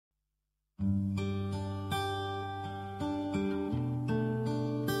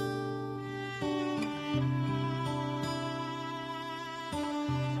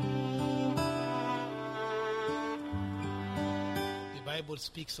Bible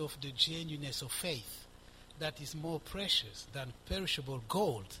speaks of the genuineness of faith that is more precious than perishable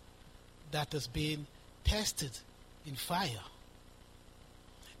gold that has been tested in fire.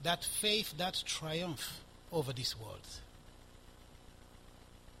 That faith that triumphs over this world.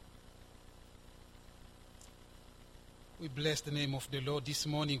 We bless the name of the Lord. This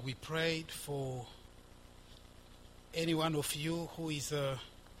morning we prayed for any one of you who is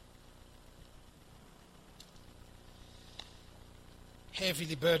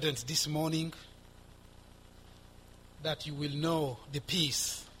heavily burdened this morning, that you will know the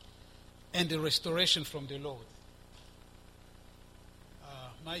peace and the restoration from the Lord.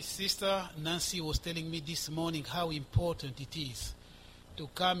 My sister Nancy was telling me this morning how important it is to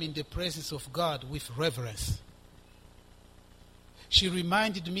come in the presence of God with reverence. She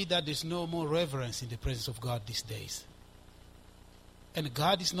reminded me that there's no more reverence in the presence of God these days. And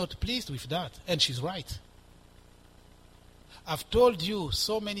God is not pleased with that. And she's right. I've told you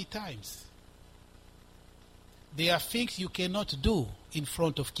so many times, there are things you cannot do in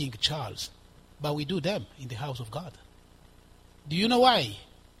front of King Charles, but we do them in the house of God. Do you know why?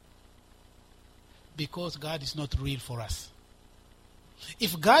 Because God is not real for us.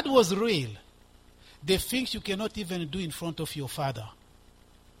 If God was real, the things you cannot even do in front of your Father,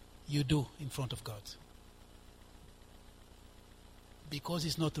 you do in front of God. Because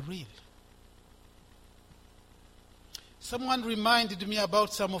it's not real. Someone reminded me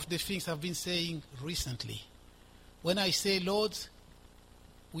about some of the things I've been saying recently. When I say, Lord,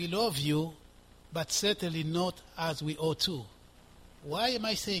 we love you, but certainly not as we ought to. Why am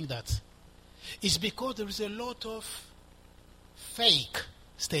I saying that? It's because there is a lot of fake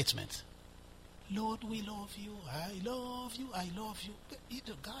statements. Lord, we love you, I love you, I love you.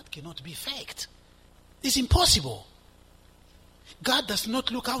 God cannot be faked. It's impossible. God does not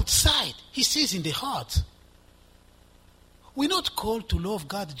look outside. He sees in the heart. We're not called to love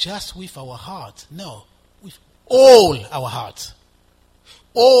God just with our heart. No, with all our heart,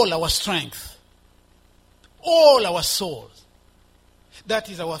 all our strength, all our souls. That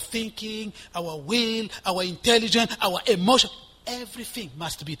is our thinking, our will, our intelligence, our emotion. Everything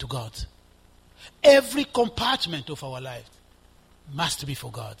must be to God. Every compartment of our life must be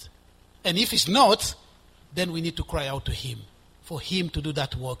for God. And if it's not, then we need to cry out to Him, for Him to do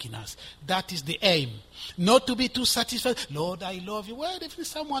that work in us. That is the aim. Not to be too satisfied. Lord, I love you. Well, if there's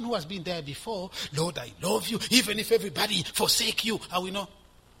someone who has been there before, Lord, I love you. Even if everybody forsake you, I will know.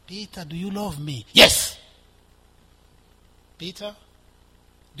 Peter, do you love me? Yes. Peter,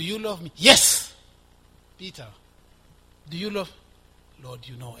 do you love me? Yes. Peter, do you love? Lord,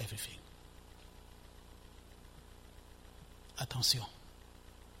 you know everything. Attention.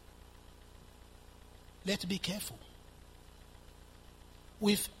 Let's be careful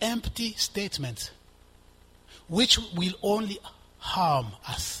with empty statements which will only harm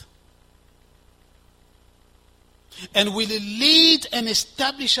us and will lead and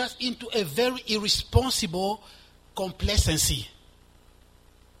establish us into a very irresponsible complacency.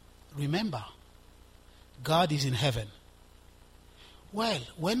 Remember, God is in heaven. Well,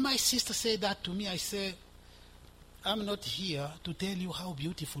 when my sister said that to me, I said, I'm not here to tell you how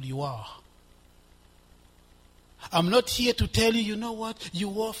beautiful you are. I'm not here to tell you, you know what, you're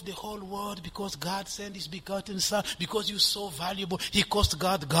worth the whole world because God sent His begotten Son, because you're so valuable. He cost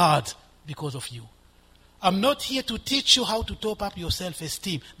God because of you. I'm not here to teach you how to top up your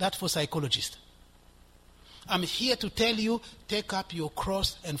self-esteem. That's for psychologists. I'm here to tell you, take up your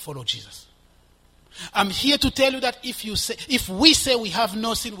cross and follow Jesus. I'm here to tell you that if we say we have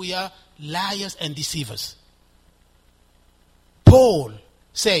no sin, we are liars and deceivers. Paul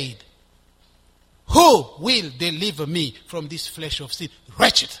said, who will deliver me from this flesh of sin?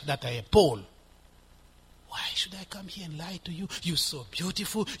 Wretched that I am. Paul. Why should I come here and lie to you? You're so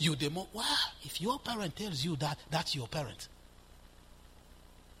beautiful. You're the most. Why? If your parent tells you that, that's your parent.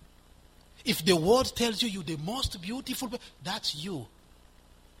 If the world tells you you're the most beautiful, that's you.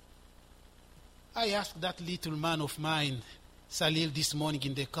 I asked that little man of mine, Salil, this morning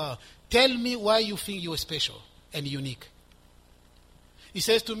in the car, tell me why you think you're special and unique. He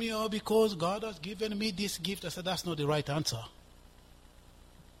says to me, because God has given me this gift. I said, that's not the right answer.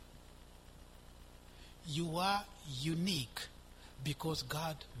 You are unique because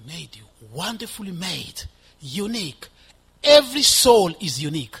God made you. Wonderfully made. Unique. Every soul is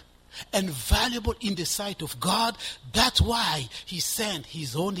unique and valuable in the sight of God. That's why He sent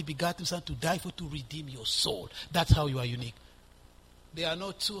His only begotten Son to die for, to redeem your soul. That's how you are unique. There are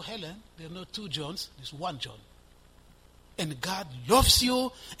no two Helen. There are no two Johns. There's one John. And God loves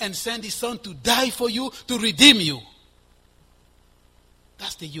you and sent His Son to die for you, to redeem you.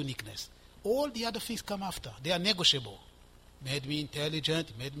 That's the uniqueness. All the other things come after. They are negotiable. made me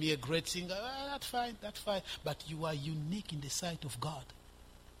intelligent, made me a great singer. That's fine, that's fine. But you are unique in the sight of God.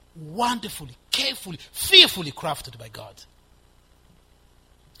 Wonderfully, carefully, fearfully crafted by God.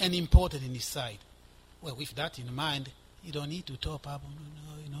 And important in His sight. Well, with that in mind, you don't need to top up,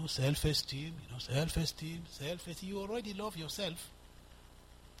 self-esteem, self-esteem. You already love yourself.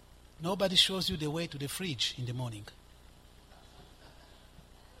 Nobody shows you the way to the fridge in the morning.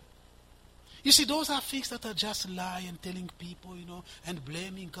 You see, those are things that are just lying, telling people, and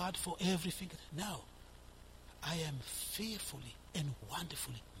blaming God for everything. No. I am fearfully and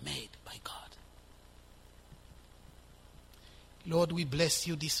wonderfully made by God. Lord, we bless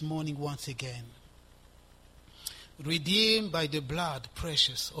you this morning once again. Redeemed by the blood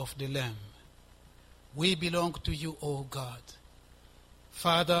precious of the Lamb. We belong to you, O God.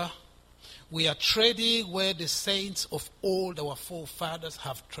 Father, we are treading where the saints of old, our forefathers,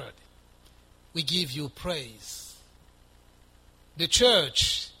 have tread. We give you praise. The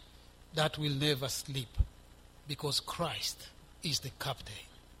church that will never sleep, because Christ is the captain,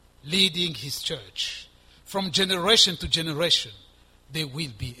 leading his church. From generation to generation, there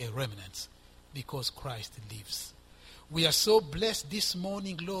will be a remnant, because Christ lives. We are so blessed this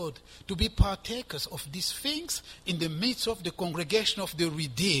morning, Lord, to be partakers of these things in the midst of the congregation of the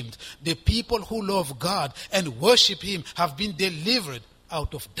redeemed. The people who love God and worship him have been delivered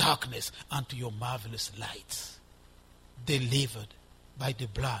out of darkness unto your marvelous light. Delivered by the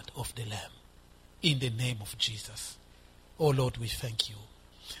blood of the Lamb. In the name of Jesus. Oh Lord, we thank you.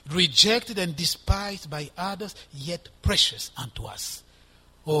 Rejected and despised by others, yet precious unto us.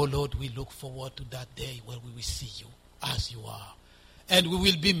 Oh Lord, we look forward to that day where we will see you as you are. And we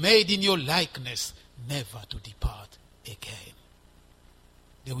will be made in your likeness, never to depart again.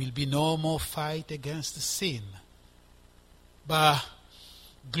 There will be no more fight against sin. But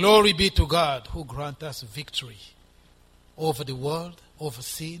glory be to God who grant us victory over the world, over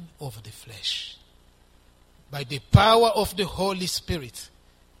sin, over the flesh. By the power of the Holy Spirit,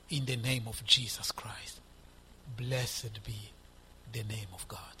 in the name of Jesus Christ. Blessed be the name of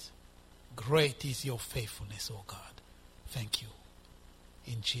God. Great is your faithfulness, O God. Thank you.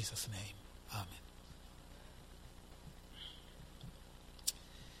 In Jesus' name, amen.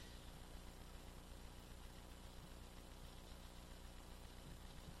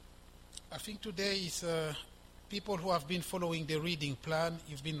 I think today is people who have been following the reading plan.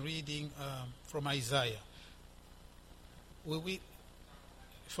 You've been reading from Isaiah.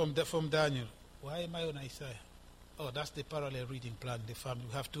 From Daniel. Why am I on Isaiah? Oh, that's the parallel reading plan. The family,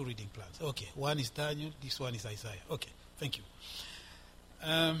 we have two reading plans. Okay, one is Daniel, this one is Isaiah. Okay, thank you.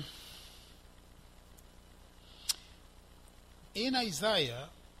 In Isaiah,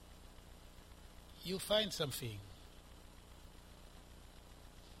 you find something.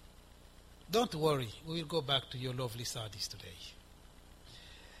 Don't worry, we will go back to your lovely Sardis today.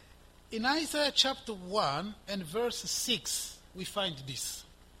 In Isaiah chapter 1 and verse 6, we find this.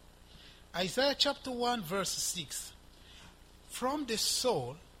 Isaiah chapter 1 verse 6. From the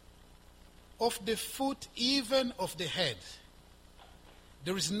sole of the foot even of the head,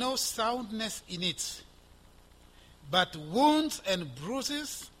 there is no soundness in it, but wounds and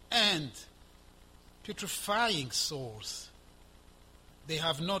bruises and putrefying sores. They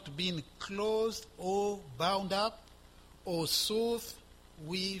have not been closed or bound up or soothed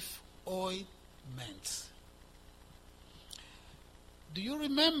with ointment. Do you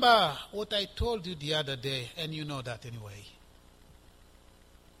remember what I told you the other day? And you know that anyway.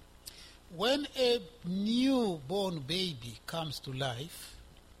 When a newborn baby comes to life,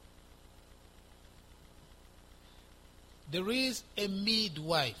 there is a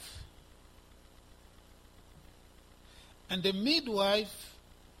midwife. And the midwife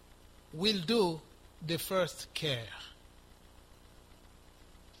will do the first care.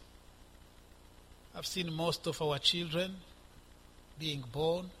 I've seen most of our children being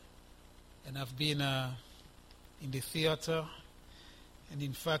born, and I've been in the theater, and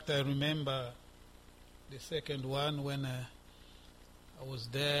in fact I remember the second one when I was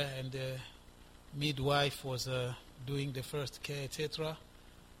there and the midwife was doing the first care, etc.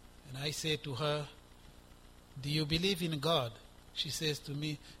 And I said to her, "Do you believe in God?" She says to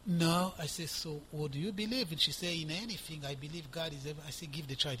me, "No." I say, "So what do you believe in?" She says, "In anything, I believe God is ever." I say, "Give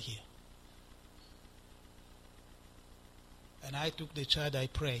the child here." And I took the child, I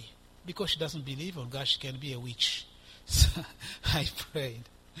pray. Because she doesn't believe on God, she can be a witch. So I prayed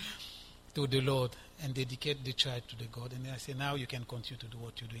to the Lord and dedicated the child to the God. And then I said, now you can continue to do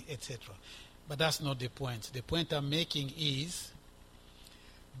what you're doing, etc. But that's not the point. The point I'm making is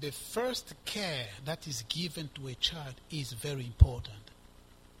the first care that is given to a child is very important.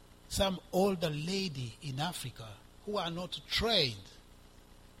 Some older lady in Africa who are not trained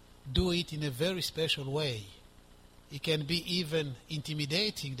do it in a very special way. It can be even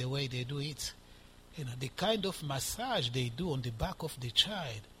intimidating the way they do it. The kind of massage they do on the back of the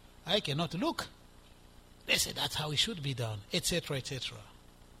child, I cannot look. They say that's how it should be done, etc., etc.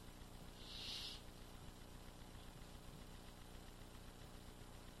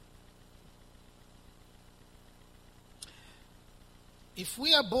 If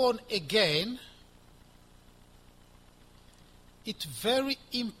we are born again, it's very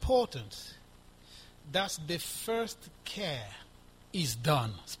important that the first care is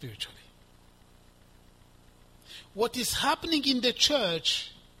done spiritually. What is happening in the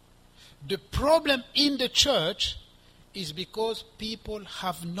church, the problem in the church, is because people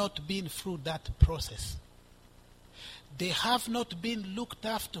have not been through that process. They have not been looked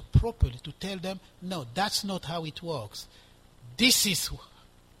after properly to tell them, no, that's not how it works. This is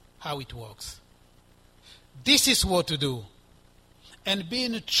how it works. This is what to do. And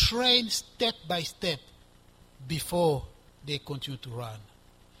being trained step by step before they continue to run.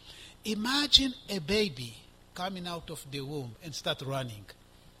 Imagine a baby coming out of the womb and start running.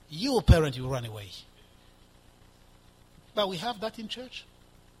 You, parent, you run away. But we have that in church.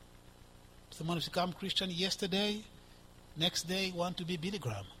 Someone who's become Christian yesterday, next day want to be Billy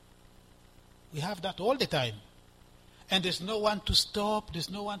Graham. We have that all the time. And there's no one to stop. There's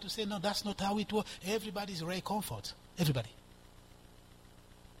no one to say, no, that's not how it works. Everybody's Ray Comfort. Everybody.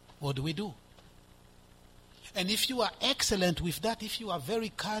 What do we do? And if you are excellent with that, if you are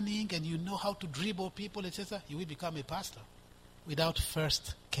very cunning and you know how to dribble people, etc., you will become a pastor without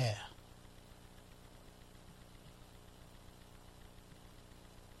first care.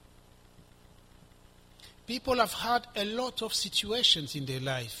 People have had a lot of situations in their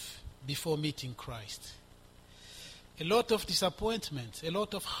life before meeting Christ. A lot of disappointment, a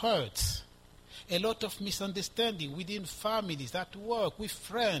lot of hurts, a lot of misunderstanding within families, at work, with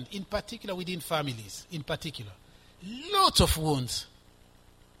friends, in particular within families, in particular. Lots of wounds.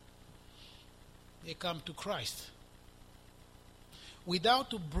 They come to Christ.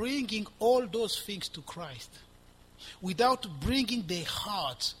 Without bringing all those things to Christ, without bringing their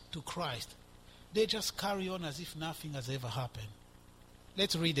hearts to Christ, they just carry on as if nothing has ever happened.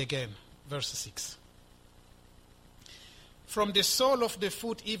 Let's read again, verse 6. From the sole of the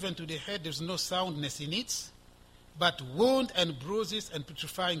foot even to the head, there's no soundness in it, but wound and bruises and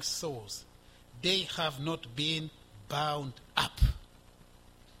putrefying sores. They have not been bound up.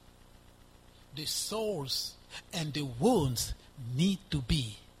 The sores and the wounds need to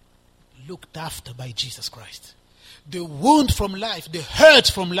be looked after by Jesus Christ. The wound from life, the hurt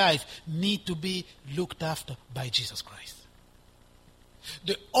from life need to be looked after by Jesus Christ.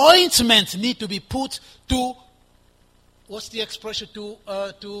 The ointment need to be put to, what's the expression, to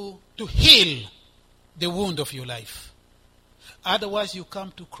heal the wound of your life. Otherwise you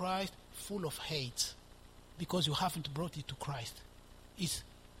come to Christ full of hate because you haven't brought it to Christ. It's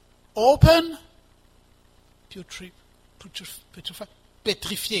open, petrifié,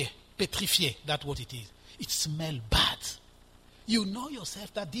 that's what it is. It smells bad. You know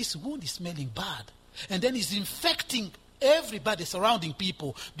yourself that this wound is smelling bad. And then it's infecting everybody, surrounding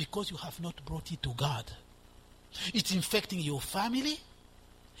people, because you have not brought it to God. It's infecting your family,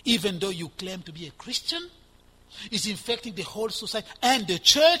 even though you claim to be a Christian. It's infecting the whole society and the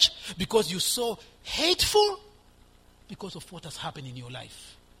church because you're so hateful because of what has happened in your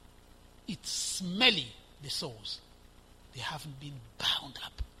life. It's smelly, the souls. They haven't been bound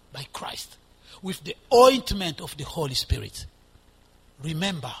up by Christ with the ointment of the Holy Spirit.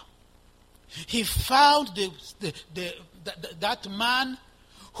 Remember, he found that man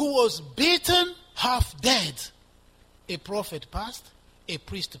who was beaten, half dead. A prophet passed, a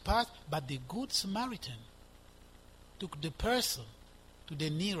priest passed, but the good Samaritan took the person to the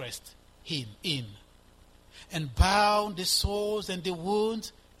nearest him inn and bound the sores and the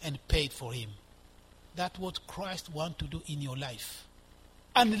wounds and paid for him. That's what Christ wants to do in your life.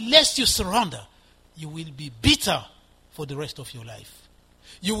 Unless you surrender, you will be bitter for the rest of your life.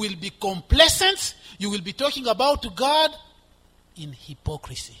 You will be complacent. You will be talking about God in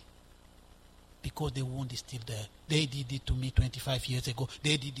hypocrisy. Because the wound is still there. They did it to me 25 years ago.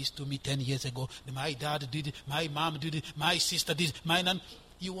 They did this to me 10 years ago. My dad did it. My mom did it. My sister did it. My nan.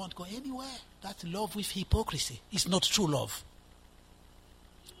 You won't go anywhere. That's love with hypocrisy. It's not true love.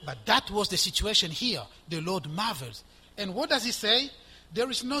 But that was the situation here. The Lord marvels. And what does he say? There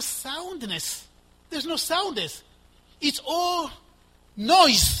is no soundness. There's no soundness. It's all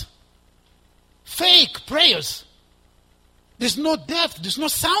noise. Fake prayers. There's no depth. There's no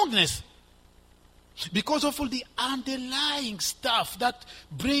soundness. Because of all the underlying stuff that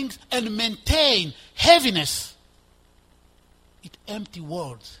brings and maintain heaviness It's empty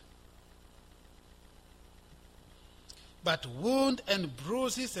words. But wound and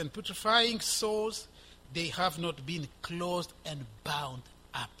bruises and putrefying sores, they have not been closed and bound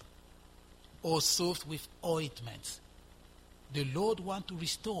up, or soothed with ointments. The Lord wants to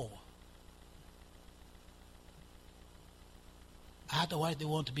restore. Otherwise, there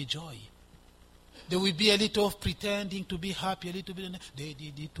won't be joy. There will be a little of pretending to be happy, a little bit. They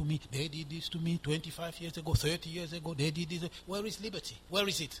did it to me. They did this to me 25 years ago, 30 years ago. They did this. Where is liberty? Where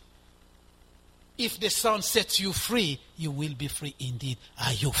is it? If the Son sets you free, you will be free indeed.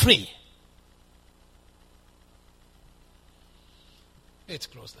 Are you free? Let's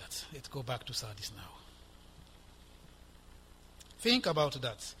close that. Let's go back to Sardis now. Think about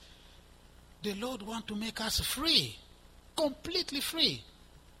that. The Lord wants to make us free. Completely free.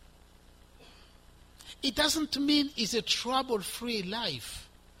 It doesn't mean it's a trouble-free life.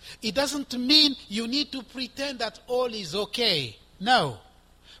 It doesn't mean you need to pretend that all is okay. No.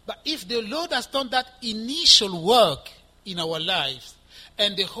 But if the Lord has done that initial work in our lives,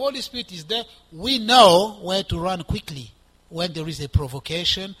 and the Holy Spirit is there, we know where to run quickly. When there is a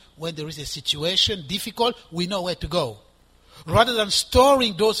provocation, when there is a situation difficult, we know where to go. Rather than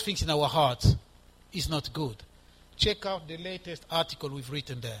storing those things in our hearts, is not good. Check out the latest article we've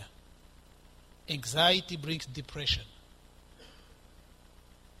written there. Anxiety brings depression.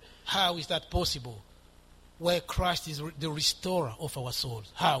 How is that possible? Where Christ is the restorer of our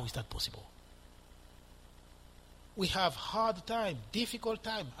souls. How is that possible? We have hard time, difficult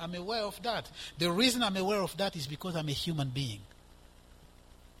time. I'm aware of that. The reason I'm aware of that is because I'm a human being.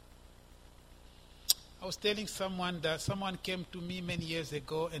 I was telling someone that someone came to me many years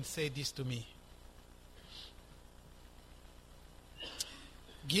ago and said this to me.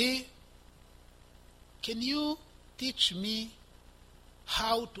 Guy, can you teach me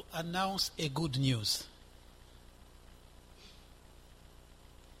how to announce a good news?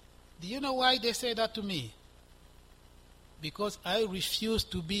 Do you know why they say that to me? Because I refuse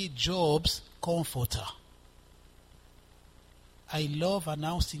to be Job's comforter. I love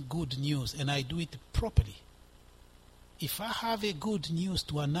announcing good news, and I do it properly. If I have a good news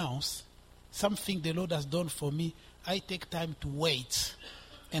to announce, something the Lord has done for me, I take time to wait.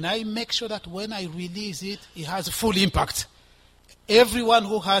 And I make sure that when I release it, it has full impact. Everyone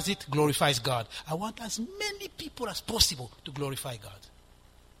who has it glorifies God. I want as many people as possible to glorify God.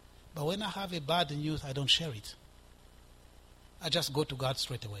 But when I have a bad news, I don't share it. I just go to God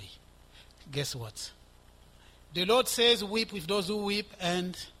straight away. Guess what? The Lord says, weep with those who weep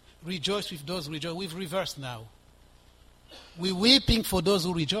and rejoice with those who rejoice. We've reversed now. We're weeping for those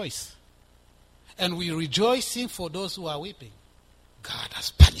who rejoice. And we're rejoicing for those who are weeping. God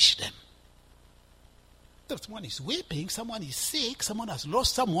has punished them. Someone is weeping, someone is sick, someone has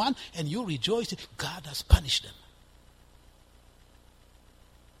lost someone, and you rejoice. God has punished them.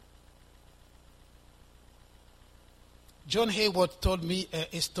 John Hayward told me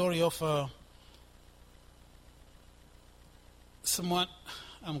a story of someone.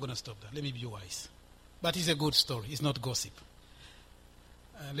 I'm going to stop there. Let me be wise. But it's a good story. It's not gossip.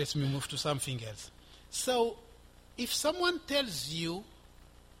 Let me move to something else. So, if someone tells you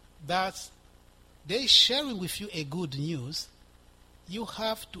that they're sharing with you a good news, you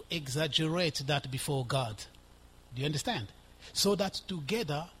have to exaggerate that before God. Do you understand? So that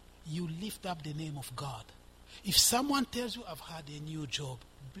together you lift up the name of God. If someone tells you, I've had a new job,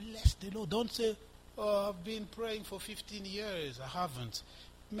 bless the Lord. Don't say, oh, I've been praying for 15 years. I haven't.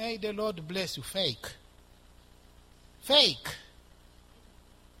 May the Lord bless you. Fake. Fake.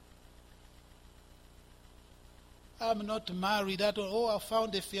 I'm not married. I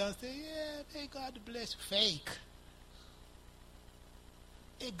found a fiancé. Yeah, may God bless you. Fake.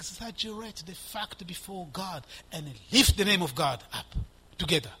 Exaggerate the fact before God and lift the name of God up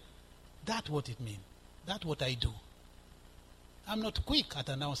together. That's what it means. That's what I do. I'm not quick at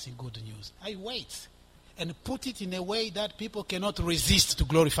announcing good news. I wait and put it in a way that people cannot resist to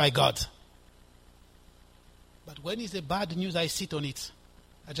glorify God. But when it's a bad news, I sit on it.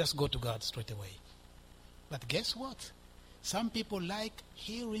 I just go to God straight away. But guess what? Some people like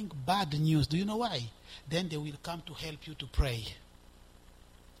hearing bad news. Do you know why? Then they will come to help you to pray.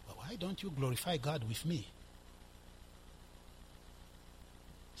 Well, why don't you glorify God with me?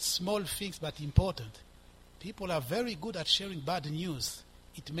 Small things but important. People are very good at sharing bad news.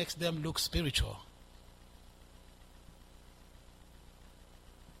 It makes them look spiritual.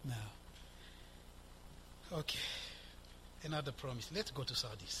 Now, okay, another promise. Let's go to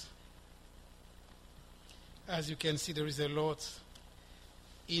Sardis. As you can see, there is a lot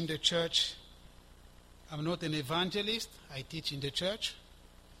in the church. I'm not an evangelist. I teach in the church.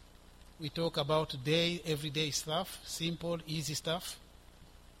 We talk about everyday stuff, simple, easy stuff.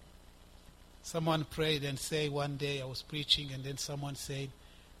 Someone prayed and said one day I was preaching, and then someone said,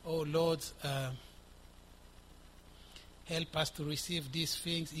 "Oh Lord, help us to receive these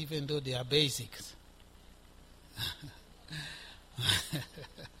things even though they are basics."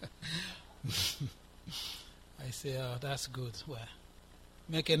 I say, "Oh, that's good. Well,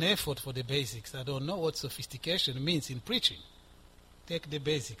 make an effort for the basics. I don't know what sophistication means in preaching. Take the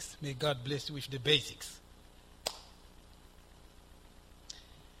basics. May God bless you with the basics."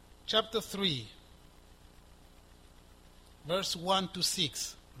 Chapter 3, verse 1 to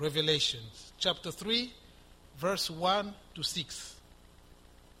 6, Revelations. Chapter 3, verse 1 to 6.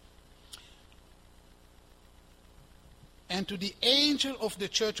 "And to the angel of the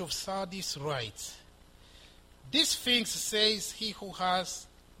church of Sardis write, These things says he who has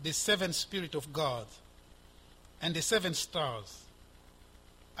the seven Spirit of God and the seven stars.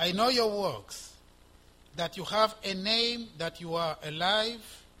 I know your works, that you have a name, that you are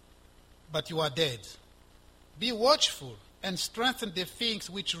alive, but you are dead. Be watchful and strengthen the things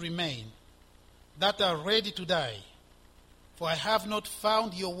which remain, that are ready to die. For I have not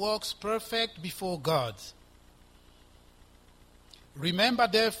found your works perfect before God. Remember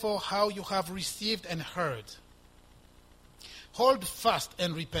therefore how you have received and heard. Hold fast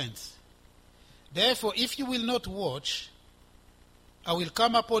and repent. Therefore, if you will not watch, I will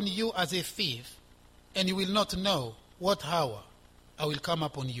come upon you as a thief, and you will not know what hour I will come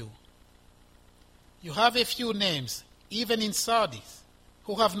upon you. You have a few names, even in Sardis,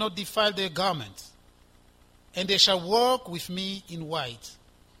 who have not defiled their garments, and they shall walk with me in white,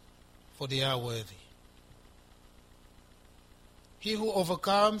 for they are worthy. He who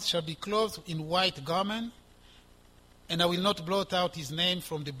overcomes shall be clothed in white garment, and I will not blot out his name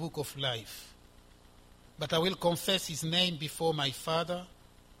from the book of life, but I will confess his name before my Father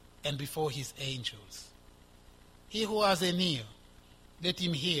and before his angels. He who has an ear, let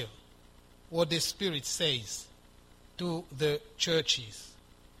him hear what the Spirit says to the churches.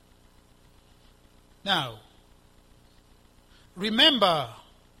 Now, remember,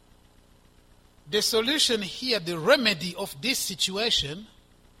 the solution here, the remedy of this situation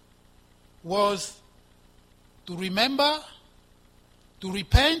was to remember, to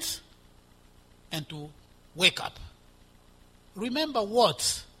repent, and to wake up. Remember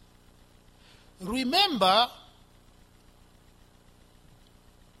what? Remember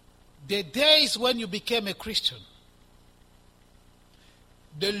the days when you became a Christian.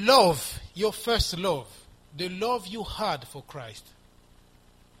 The love, your first love, the love you had for Christ.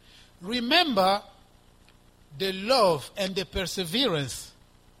 Remember the love and the perseverance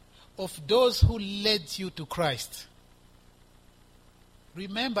of those who led you to Christ.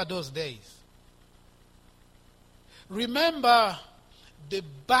 Remember those days. Remember the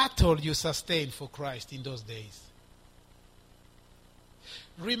battle you sustained for Christ in those days.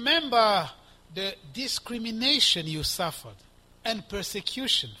 Remember the discrimination you suffered and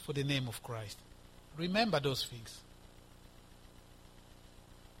persecution for the name of Christ. Remember those things.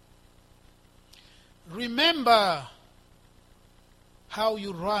 Remember how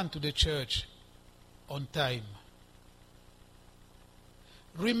you ran to the church on time.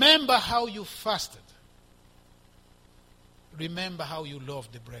 Remember how you fasted. Remember how you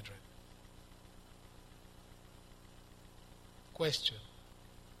loved the brethren. Question: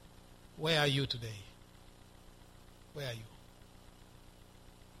 where are you today? Where are you?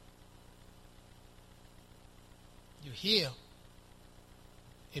 You hear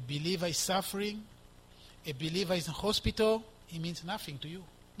a believer is suffering, a believer is in hospital, it means nothing to you.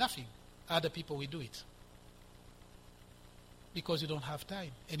 Nothing. Other people will do it. Because you don't have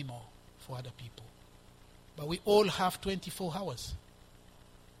time anymore for other people. But we all have 24 hours.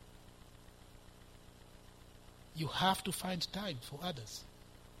 You have to find time for others.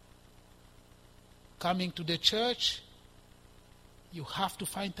 Coming to the church, you have to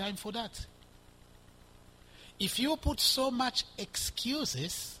find time for that. If you put so much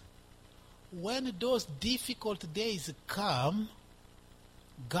excuses, when those difficult days come,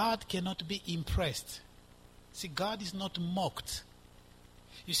 God cannot be impressed. See, God is not mocked.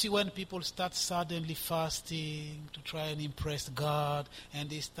 You see, when people start suddenly fasting to try and impress God, and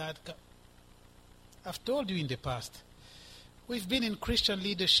they start... I've told you in the past, we've been in Christian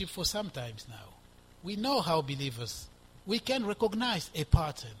leadership for some times now. We know how believers, we can recognize a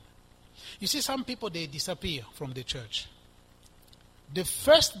pattern. You see, some people, they disappear from the church. The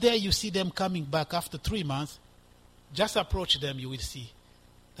first day you see them coming back after 3 months, just approach them, you will see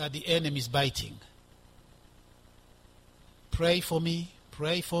that the enemy is biting. Pray for me,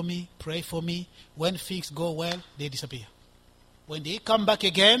 pray for me, pray for me. When things go well, they disappear. When they come back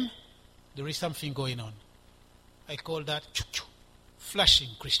again, there is something going on. I call that flashing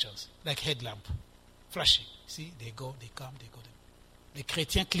Christians, like headlamp. Flashing. See, they go, they come, they go. Les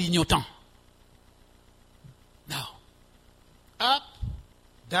chrétiens clignotants. Now, up,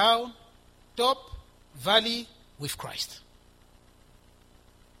 down, top, valley with Christ.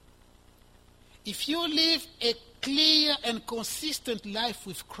 If you live a clear and consistent life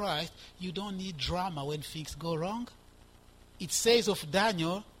with Christ, you don't need drama when things go wrong. It says of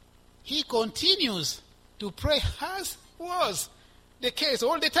Daniel, he continues to pray as was the case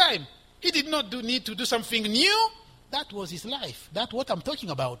all the time. He did not need to do something new. That was his life. That's what I'm talking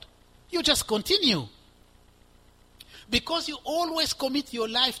about. You just continue. Because you always commit your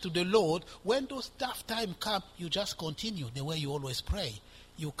life to the Lord, when those tough times come, you just continue the way you always pray.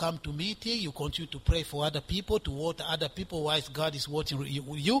 You come to meeting, you continue to pray for other people, to water other people whilst God is watching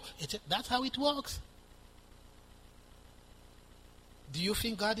you. That's how it works. Do you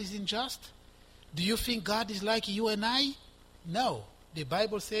think God is unjust? Do you think God is like you and I? No. The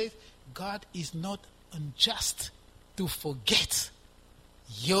Bible says God is not unjust to forget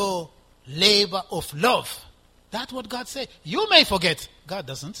your labor of love. That's what God said. You may forget. God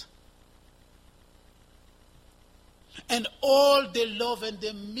doesn't. And all the love and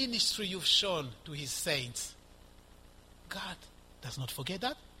the ministry you've shown to his saints, God does not forget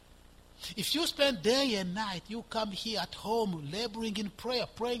that. If you spend day and night, you come here at home laboring in prayer,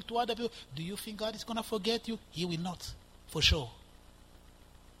 praying to other people, do you think God is going to forget you? He will not, for sure.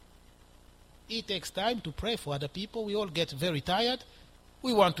 It takes time to pray for other people. We all get very tired.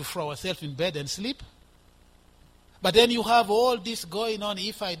 We want to throw ourselves in bed and sleep. But then you have all this going on.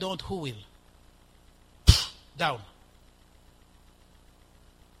 If I don't, who will? Down.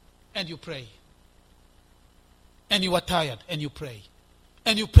 And you pray. And you are tired and you pray.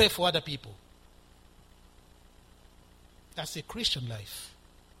 And you pray for other people. That's a Christian life.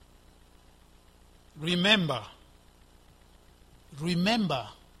 Remember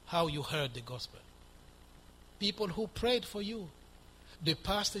how you heard the gospel. People who prayed for you. The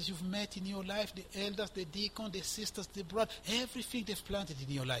pastors you've met in your life, the elders, the deacons, the sisters, the brothers, everything they've planted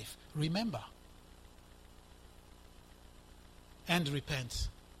in your life. Remember. And repent.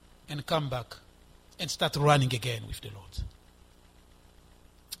 And come back. And start running again with the Lord.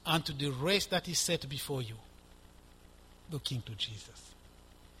 Unto the race that is set before you. Looking to Jesus.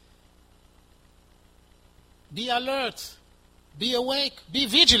 Be alert. Be awake. Be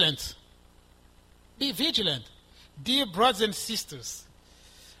vigilant. Be vigilant. Dear brothers and sisters,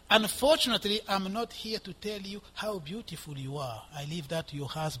 unfortunately, I'm not here to tell you how beautiful you are. I leave that to your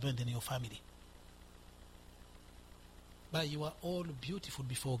husband and your family. But you are all beautiful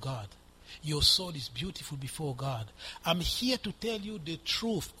before God. Your soul is beautiful before God. I'm here to tell you the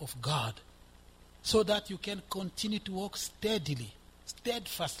truth of God so that you can continue to walk steadily,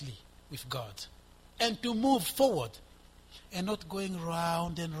 steadfastly with God and to move forward and not going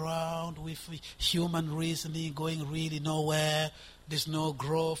round and round with human reasoning, going really nowhere. There's no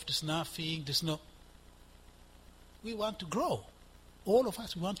growth, there's nothing, We want to grow. All of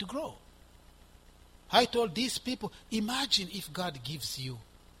us, we want to grow. I told these people, imagine if God gives you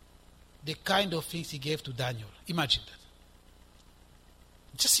the kind of things he gave to Daniel. Imagine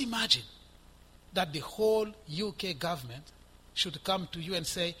that. Just imagine that the whole UK government should come to you and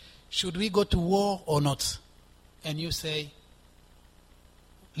say, should we go to war or not? And you say,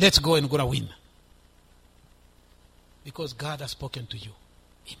 let's go and we're going to win. Because God has spoken to you.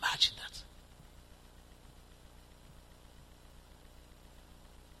 Imagine that.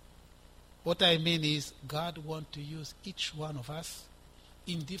 What I mean is, God wants to use each one of us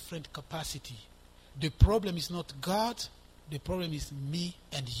in different capacity. The problem is not God, the problem is me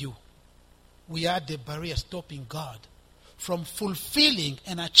and you. We are the barrier stopping God from fulfilling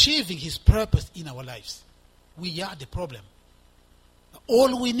and achieving his purpose in our lives. We are the problem.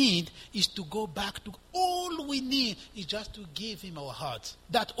 All we need is to go back to, all we need is just to give him our hearts.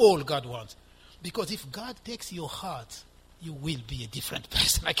 That's all God wants. Because if God takes your heart, you will be a different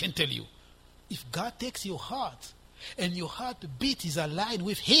person, I can tell you. If God takes your heart, and your heartbeat is aligned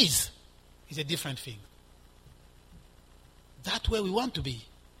with his, it's a different thing. That's where we want to be.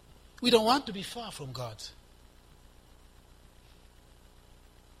 We don't want to be far from God.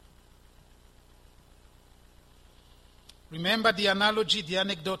 Remember the analogy, the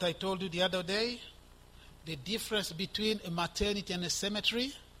anecdote I told you the other day? The difference between a maternity and a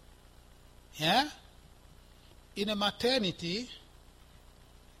cemetery? Yeah? In a maternity,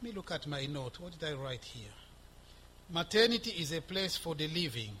 let me look at my note. What did I write here? Maternity is a place for the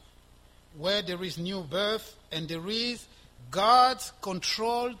living, where there is new birth and there is God's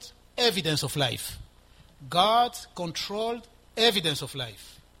controlled evidence of life. God's controlled evidence of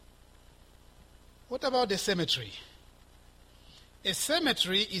life. What about the cemetery? A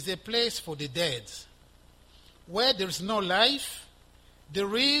cemetery is a place for the dead. Where there is no life,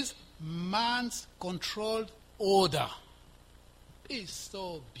 there is man's controlled order. It's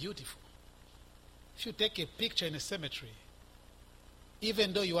so beautiful. If you take a picture in a cemetery,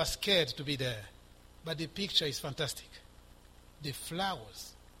 even though you are scared to be there, but the picture is fantastic. The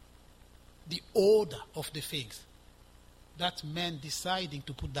flowers, the order of the things. That man deciding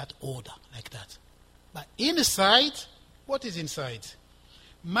to put that order like that. But inside, what is inside?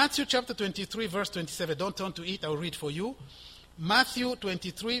 Matthew chapter 23, verse 27. Don't turn to it, I'll read for you. Matthew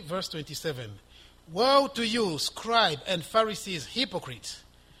 23, verse 27. Woe to you, scribe and Pharisees, hypocrites!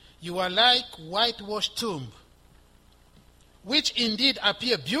 You are like whitewashed tomb, which indeed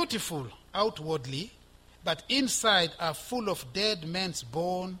appear beautiful outwardly, but inside are full of dead men's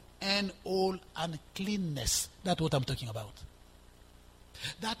bone and all uncleanness. That's what I'm talking about.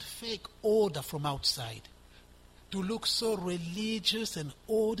 That fake order from outside, to look so religious and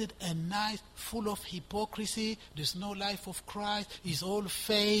ordered and nice, full of hypocrisy. There's no life of Christ. It's all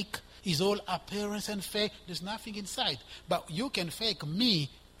fake. It's all appearance and fake. There's nothing inside. But you can fake me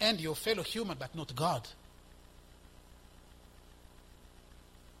and your fellow human, but not God.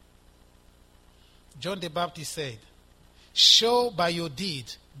 John the Baptist said, show by your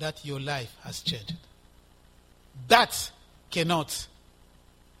deed that your life has changed. That cannot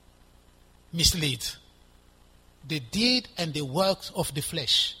mislead. The deed and the works of the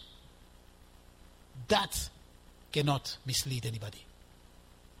flesh. That cannot mislead anybody.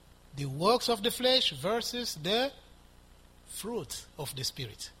 The works of the flesh versus the fruit of the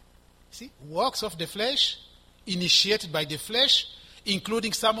Spirit. See, works of the flesh, initiated by the flesh,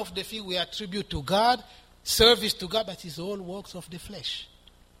 including some of the things we attribute to God, service to God, but it's all works of the flesh.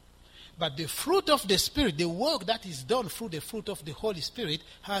 But the fruit of the Spirit, the work that is done through the fruit of the Holy Spirit,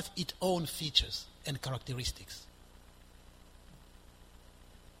 has its own features and characteristics.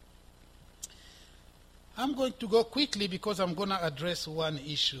 I'm going to go quickly because I'm going to address one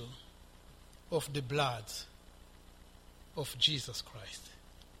issue of the blood of Jesus Christ.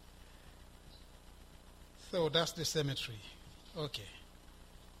 So that's the cemetery. Okay.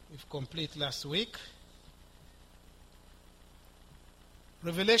 We've completed last week.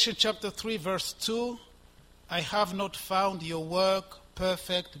 Revelation chapter 3 verse 2. I have not found your work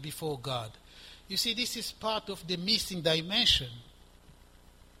perfect before God. You see, this is part of the missing dimension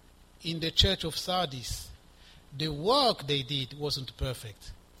in the church of Sardis. The work they did wasn't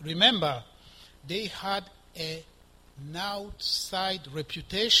perfect. Remember, they had an outside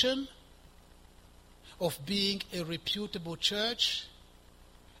reputation of being a reputable church,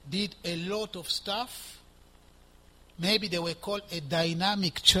 did a lot of stuff. Maybe they were called a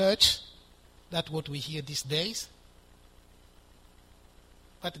dynamic church. That's what we hear these days.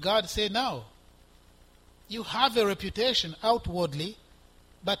 But God said, no. You have a reputation outwardly,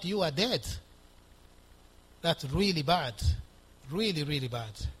 but you are dead. That's really bad. Really, really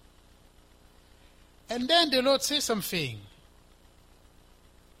bad. And then the Lord says something.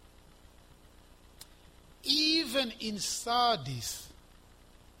 Even in Sardis,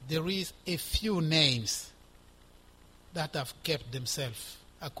 there is a few names that have kept themselves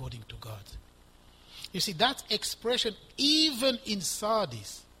according to God. You see, that expression, even in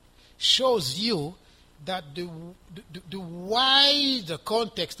Sardis, shows you that the wider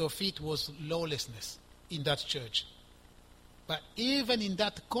context of it was lawlessness in that church. But even in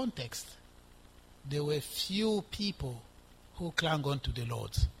that context, there were few people who clung on to the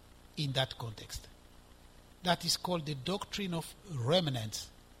Lord in that context. That is called the doctrine of remnants,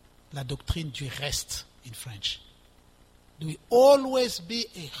 la doctrine du reste in French. There will always be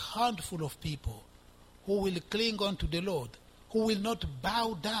a handful of people who will cling on to the Lord, who will not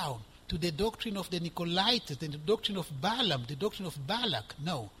bow down to the doctrine of the Nicolaitans and the doctrine of Balaam, the doctrine of Balak.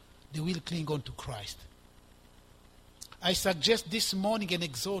 No, they will cling on to Christ. I suggest this morning and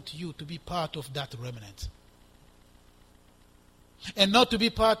exhort you to be part of that remnant. And not to be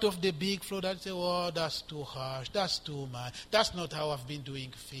part of the big flow that say, oh, that's too harsh, that's too much, that's not how I've been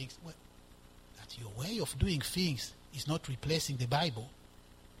doing things. Well, that your way of doing things is not replacing the Bible.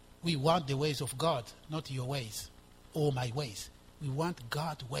 We want the ways of God, not your ways or my ways. We want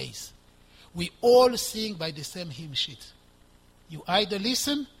God's ways. We all sing by the same hymn sheet. You either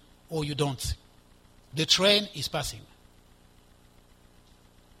listen or you don't. The train is passing.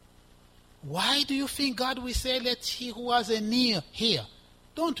 Why do you think God will say, let he who has an ear hear?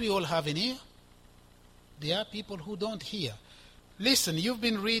 Don't we all have an ear? There are people who don't hear. Listen, you've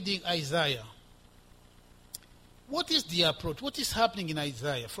been reading Isaiah. What is the approach? What is happening in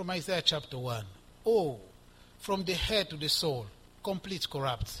Isaiah? From Isaiah chapter 1. Oh, from the head to the soul, complete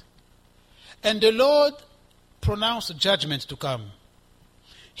corrupt. And the Lord pronounced judgment to come.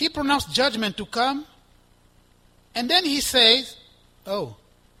 He pronounced judgment to come, and then he says, oh,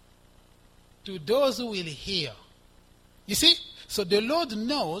 to those who will hear. You see? So the Lord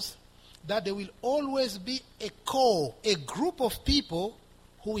knows that there will always be a group of people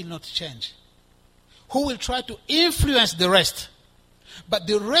who will not change, who will try to influence the rest. But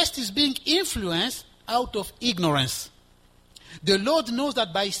the rest is being influenced out of ignorance. The Lord knows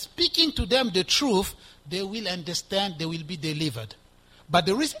that by speaking to them the truth, they will understand, they will be delivered. But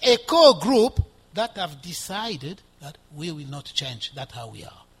there is a core group that have decided that we will not change. That's how we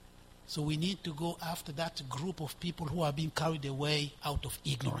are. So we need to go after that group of people who are being carried away out of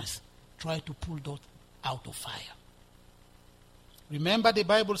ignorance. Try to pull those out of fire. Remember, the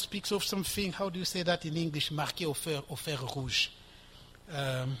Bible speaks of something, how do you say that in English? Marqué au fer rouge.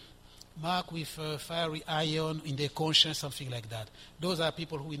 Mark with fiery iron in their conscience, something like that. Those are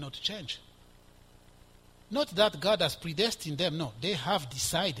people who will not change. Not that God has predestined them, no. They have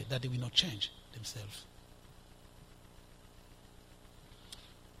decided that they will not change themselves.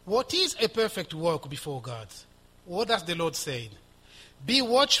 What is a perfect work before God? What does the Lord say? Be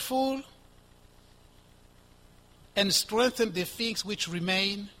watchful and strengthen the things which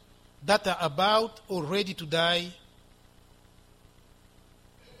remain, that are about or ready to die.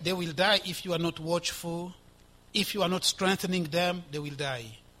 They will die if you are not watchful. If you are not strengthening them, they will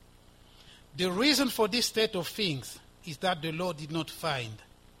die. The reason for this state of things is that the Lord did not find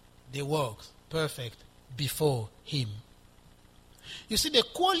the works perfect before him. You see, the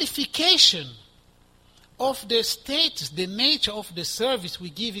qualification of the status, the nature of the service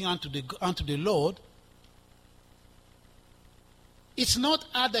we're giving unto the Lord, it's not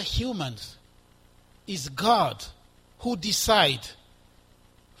other humans. It's God who decides,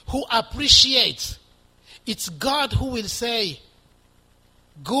 who appreciates. It's God who will say,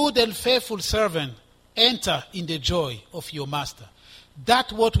 good and faithful servant, enter in the joy of your master.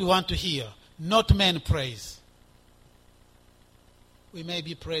 That's what we want to hear, not men praise. We may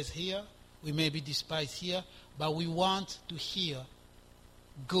be praised here, we may be despised here, but we want to hear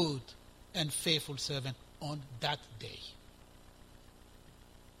good and faithful servant on that day.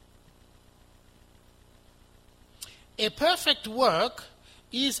 A perfect work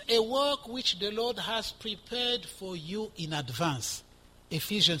is a work which the Lord has prepared for you in advance.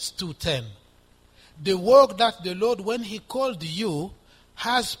 Ephesians 2:10. The work that the Lord, when he called you,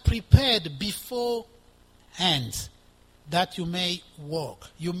 has prepared beforehand, that you may walk.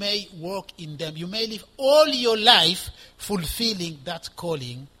 You may walk in them. You may live all your life fulfilling that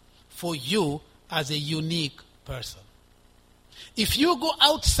calling for you as a unique person. If you go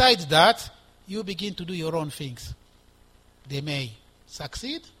outside that, you begin to do your own things. They may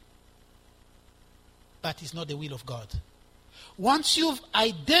succeed, but it's not the will of God. Once you've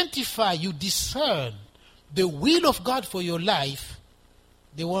identified, you discern the will of God for your life,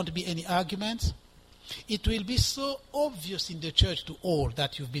 there won't be any arguments. It will be so obvious in the church to all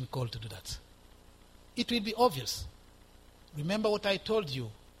that you've been called to do that. It will be obvious. Remember what I told you.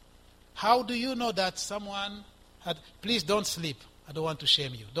 How do you know that someone had... Please don't sleep. I don't want to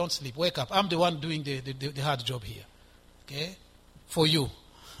shame you. Don't sleep. Wake up. I'm the one doing the hard job here. Okay? For you.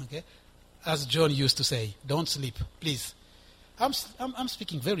 Okay? As John used to say, don't sleep. Please. I'm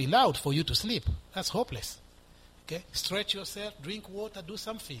speaking very loud for you to sleep. That's hopeless. Okay? Stretch yourself, drink water, do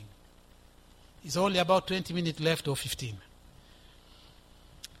something. It's only about 20 minutes left or 15.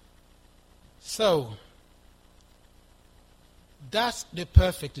 So, that's the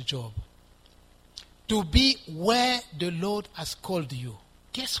perfect job. To be where the Lord has called you.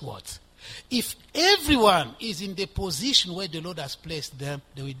 Guess what? If everyone is in the position where the Lord has placed them,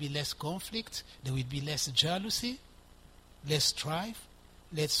 there will be less conflict, there will be less jealousy, less strife,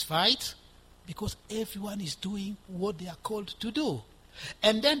 less fight, because everyone is doing what they are called to do.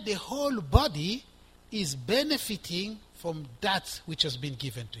 And then the whole body is benefiting from that which has been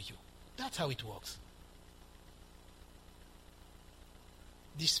given to you. That's how it works.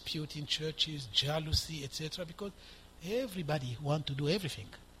 Dispute in churches, jealousy, etc., because everybody wants to do everything.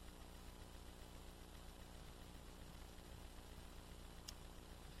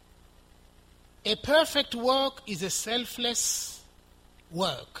 A perfect work is a selfless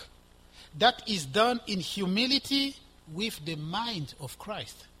work that is done in humility with the mind of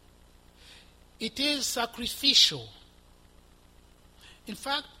Christ. It is sacrificial. In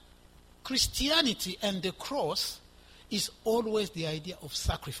fact, Christianity and the cross is always the idea of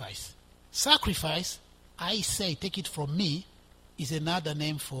sacrifice. Sacrifice, I say, take it from me, is another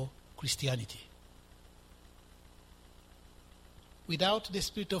name for Christianity. Without the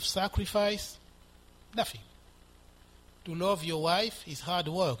spirit of sacrifice, nothing. To love your wife is hard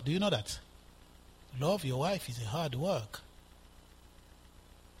work. Do you know that? Love your wife is a hard work.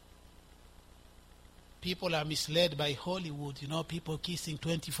 People are misled by Hollywood, people kissing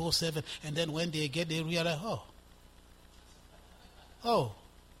 24/7, and then when they realize,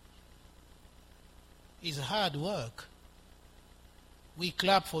 it's hard work. We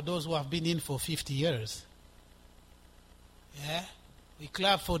clap for those who have been in for 50 years. Yeah? We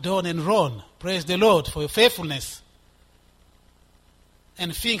clap for Don and Ron. Praise the Lord for your faithfulness.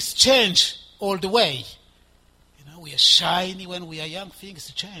 And things change all the way. We are shiny when we are young.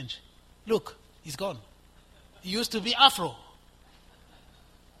 Things change. Look, he's gone. He used to be Afro.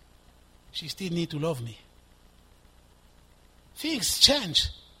 She still needs to love me. Things change.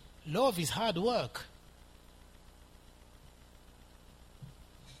 Love is hard work.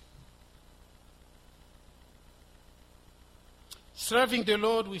 Serving the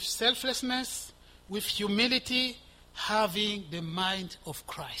Lord with selflessness, with humility, having the mind of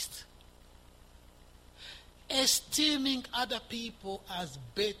Christ. Esteeming other people as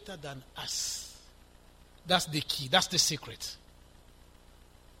better than us. That's the key. That's the secret.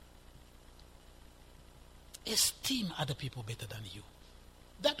 Esteem other people better than you.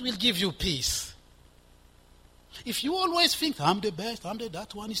 That will give you peace. If you always think, I'm the best,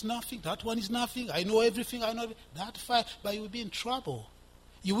 that one is nothing, I know everything, that's fine, but you will be in trouble.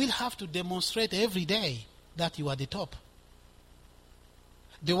 You will have to demonstrate every day that you are the top.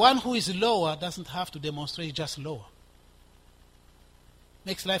 The one who is lower doesn't have to demonstrate just lower.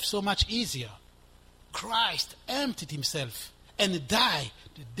 Makes life so much easier. Christ emptied himself and died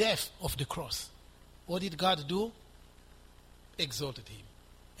the death of the cross. What did God do? Exalted him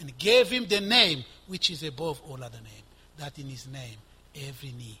and gave him the name which is above all other name. That in his name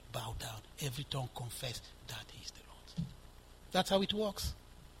every knee bow down, every tongue confess that he is the Lord. That's how it works.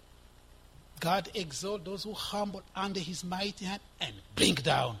 God exalts those who humble under his mighty hand and bring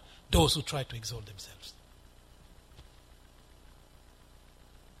down those who try to exalt themselves.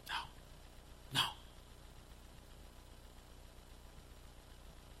 Now.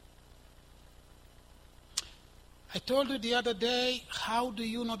 I told you the other day, how do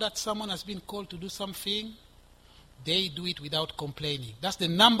you know that someone has been called to do something? They do it without complaining. That's the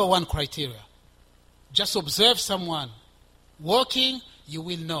number one criteria. Just observe someone working, you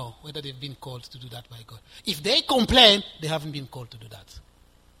will know whether they've been called to do that by God. If they complain, they haven't been called to do that.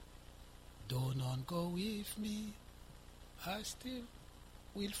 Do not go with me, I still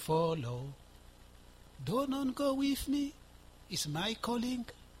will follow. Do not go with me, it's my calling.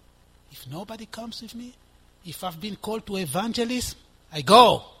 If nobody comes with me, if I've been called to evangelism, I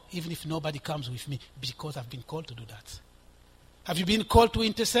go, even if nobody comes with me, because I've been called to do that. Have you been called to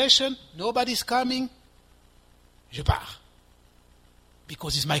intercession? Nobody's coming. Je pars.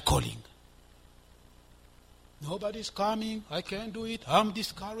 Because it's my calling. Nobody's coming. I can't do it. I'm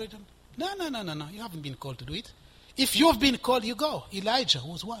discouraged. No. You haven't been called to do it. If you've been called, you go. Elijah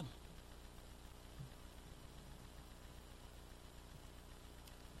was one.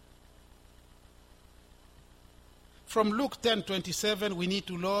 From Luke 10:27, we need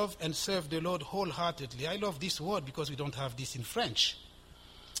to love and serve the Lord wholeheartedly. I love this word because we don't have this in French.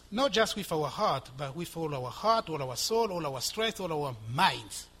 Not just with our heart, but with all our heart, all our soul, all our strength, all our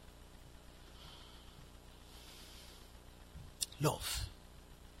minds. Love.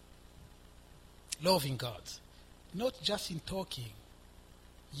 Loving God. Not just in talking.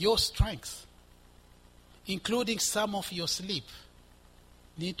 Your strength, including some of your sleep,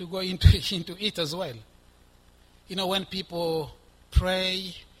 need to go into it as well. When people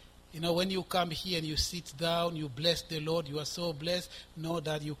pray, when you come here and you sit down, you bless the Lord, you are so blessed. Know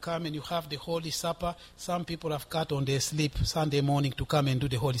that you come and you have the Holy Supper. Some people have cut on their sleep Sunday morning to come and do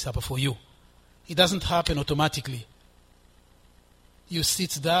the Holy Supper for you. It doesn't happen automatically. You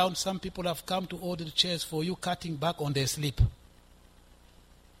sit down, some people have come to order the chairs for you, cutting back on their sleep.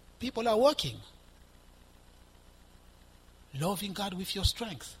 People are working. Loving God with your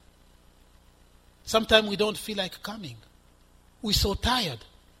strength. Sometimes we don't feel like coming. We're so tired.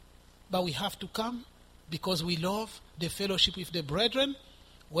 But we have to come because we love the fellowship with the brethren.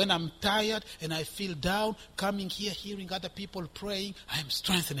 When I'm tired and I feel down, coming here, hearing other people praying, I'm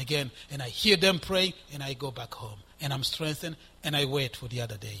strengthened again. And I hear them praying and I go back home. And I'm strengthened and I wait for the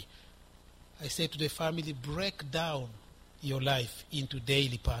other day. I say to the family, break down your life into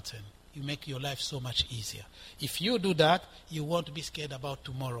daily pattern. You make your life so much easier. If you do that, you won't be scared about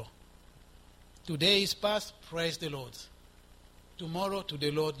tomorrow. Today is past, praise the Lord. Tomorrow, to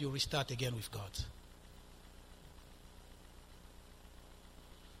the Lord, you restart again with God.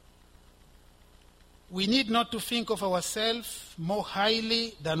 We need not to think of ourselves more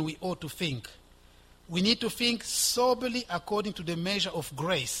highly than we ought to think. We need to think soberly according to the measure of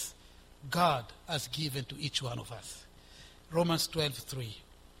grace God has given to each one of us. Romans 12:3.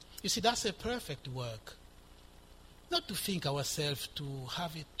 You see, that's a perfect work. Not to think ourselves, to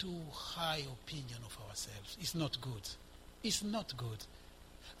have a too high opinion of ourselves. It's not good. It's not good.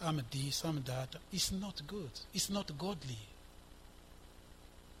 I'm this, I'm that. It's not good. It's not godly.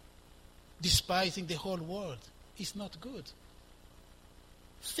 Despising the whole world is not good.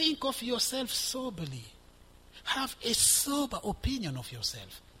 Think of yourself soberly. Have a sober opinion of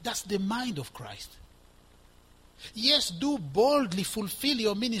yourself. That's the mind of Christ. Yes, do boldly, fulfill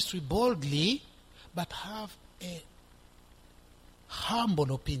your ministry boldly, but have a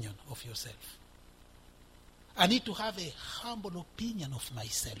humble opinion of yourself. I need to have a humble opinion of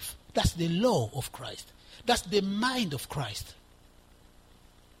myself. That's the law of Christ. That's the mind of Christ.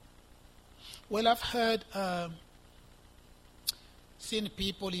 Well, I've heard, seen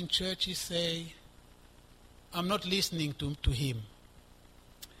people in churches say, I'm not listening to him.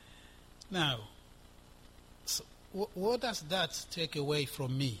 Now, so what does that take away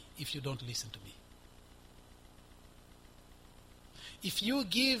from me if you don't listen to me? If you're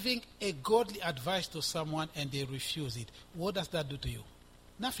giving a godly advice to someone and they refuse it, what does that do to you?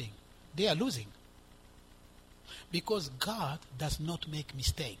 Nothing. They are losing. Because God does not make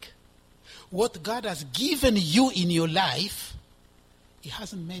mistake. What God has given you in your life, He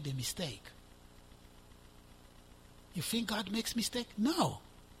hasn't made a mistake. You think God makes mistake? No.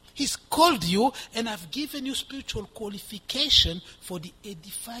 He's called you, and I've given you spiritual qualification for the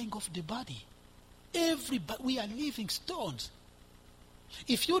edifying of the body. Everybody, we are living stones.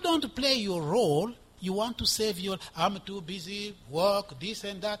 If you don't play your role, you want to save your, I'm too busy, work, this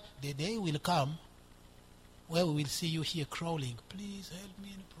and that, the day will come where we will see you here crawling. Please help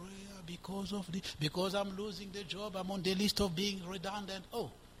me in prayer because of this, because I'm losing the job, I'm on the list of being redundant. Oh,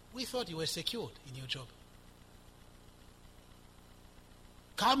 we thought you were secured in your job.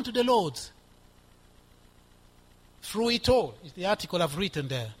 Come to the Lord. Through it all. It's the article I've written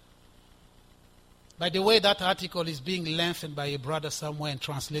there. By the way, that article is being lengthened by a brother somewhere and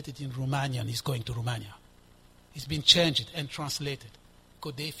translated in Romanian. He's going to Romania. It's been changed and translated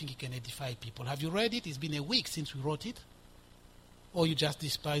because they think it can edify people. Have you read it? It's been a week since we wrote it. Or you just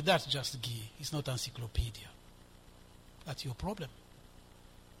despise. That's just Guy. It's not encyclopedia. That's your problem.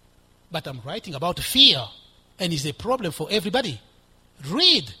 But I'm writing about fear, and it's a problem for everybody.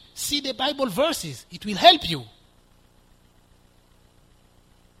 Read. See the Bible verses. It will help you.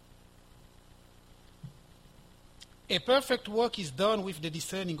 A perfect work is done with the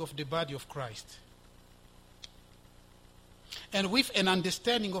discerning of the body of Christ, and with an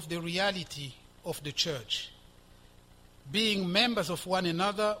understanding of the reality of the church, being members of one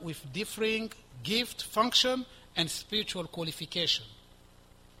another with differing gift, function, and spiritual qualification.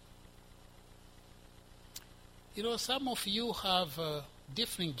 You know, some of you have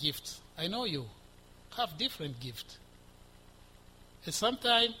different gifts. I know you have different gifts. And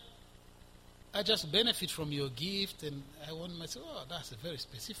sometimes I just benefit from your gift, and I want myself, oh, that's a very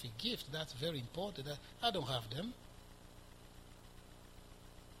specific gift. That's very important. I don't have them.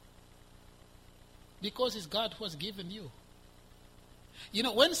 Because it's God who has given you. You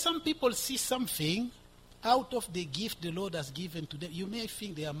know, when some people see something out of the gift the Lord has given to them, you may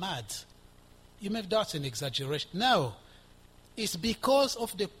think they are mad. You may think that's an exaggeration. No. It's because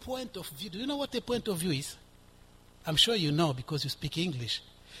of the point of view. Do you know what the point of view is? I'm sure you know because you speak English.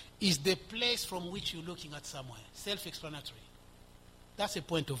 Is the place from which you're looking at somewhere. Self-explanatory. That's a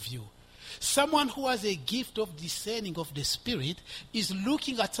point of view. Someone who has a gift of discerning of the Spirit is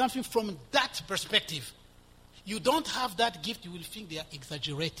looking at something from that perspective. You don't have that gift, you will think they are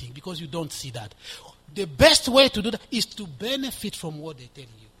exaggerating because you don't see that. The best way to do that is to benefit from what they're telling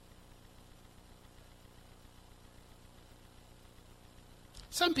you.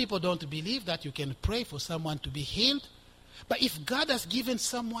 Some people don't believe that you can pray for someone to be healed. But if God has given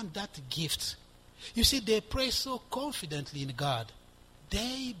someone that gift, you see, they pray so confidently in God.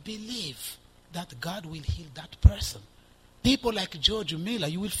 They believe that God will heal that person. People like George Miller,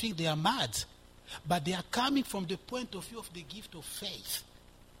 you will think they are mad. But they are coming from the point of view of the gift of faith.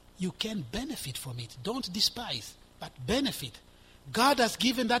 You can benefit from it. Don't despise, but benefit. God has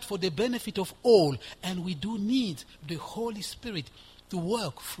given that for the benefit of all. And we do need the Holy Spirit to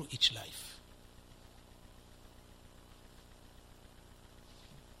work through each life.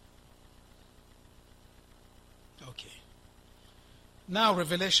 Okay. Now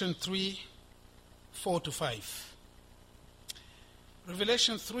Revelation 3, 4-5.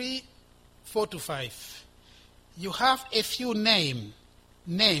 Revelation 3, 4-5. You have a few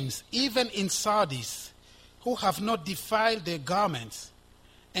names, even in Sardis, who have not defiled their garments,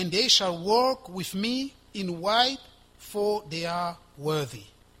 and they shall walk with me in white, for they are worthy.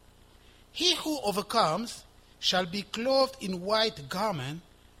 He who overcomes shall be clothed in white garment,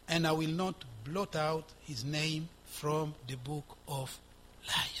 and I will not blot out his name from the book of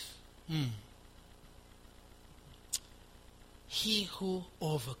life. He who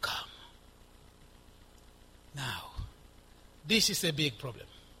overcomes. Now, this is a big problem.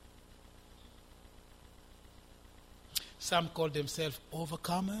 Some call themselves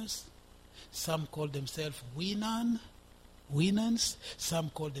overcomers. Some call themselves winners. Some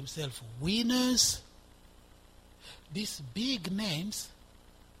call themselves winners. These big names.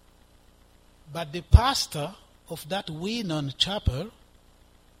 But the pastor of that Winan chapel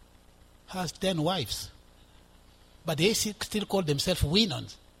has 10 wives. But they still call themselves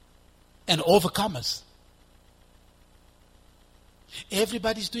winners and overcomers.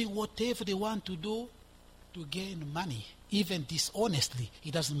 Everybody's doing whatever they want to do to gain money, even dishonestly.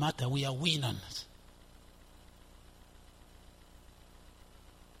 It doesn't matter. We are winners.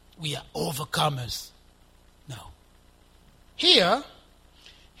 We are overcomers. Now, here,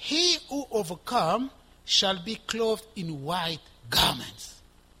 he who overcomes shall be clothed in white garments.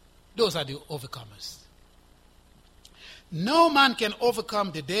 Those are the overcomers. No man can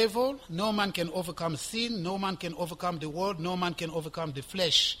overcome the devil. No man can overcome sin. No man can overcome the world. No man can overcome the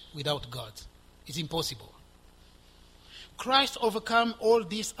flesh without God. It's impossible. Christ overcame all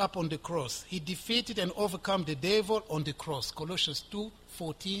this up on the cross. He defeated and overcome the devil on the cross. Colossians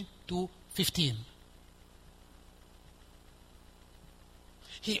 2:14-15.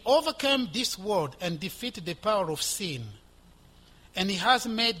 He overcame this world and defeated the power of sin. And he has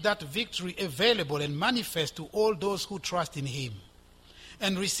made that victory available and manifest to all those who trust in him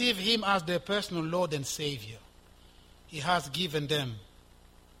and receive him as their personal Lord and Savior. He has given them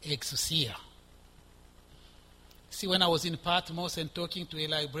exousia. See, when I was in Patmos and talking to a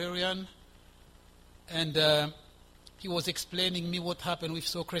librarian, and he was explaining me what happened with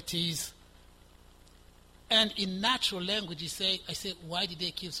Socrates, and in natural language, I said, why did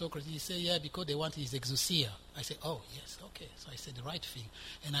they kill Socrates? He said, yeah, because they wanted his exousia. I said, oh, yes, okay. So I said the right thing.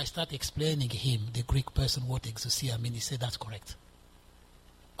 And I started explaining him, the Greek person, what exousia means. He said, that's correct.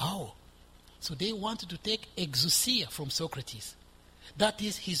 Oh, so they wanted to take exousia from Socrates. That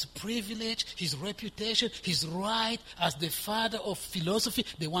is his privilege, his reputation, his right as the father of philosophy.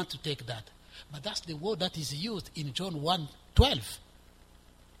 They want to take that. But that's the word that is used in John 1:12.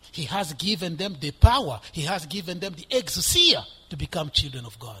 He has given them the power. He has given them the exousia to become children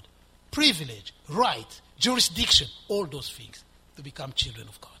of God. Privilege, right, jurisdiction, all those things to become children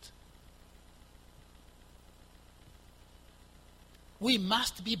of God. We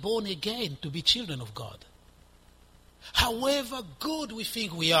must be born again to be children of God. However good we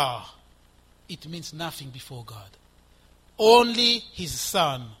think we are, it means nothing before God. Only his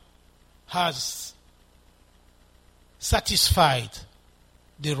Son has satisfied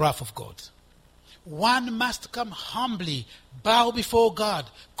the wrath of God. One must come humbly, bow before God,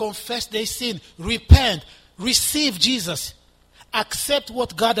 confess their sin, repent, receive Jesus, accept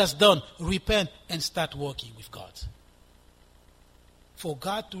what God has done, repent, and start working with God. For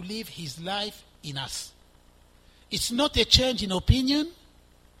God to live his life in us. It's not a change in opinion.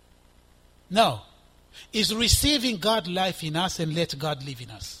 No. It's receiving God's life in us and let God live in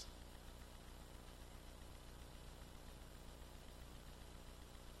us.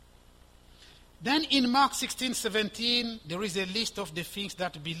 Then in Mark 16:17, there is a list of the things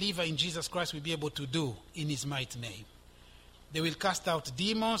that a believer in Jesus Christ will be able to do in his mighty name. They will cast out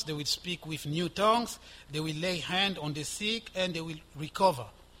demons, they will speak with new tongues, they will lay hand on the sick, and they will recover.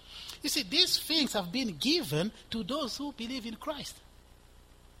 You see, these things have been given to those who believe in Christ.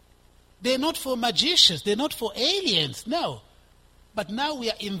 They're not for magicians, they're not for aliens, no. But now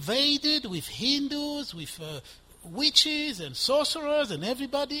we are invaded with Hindus, with witches and sorcerers, and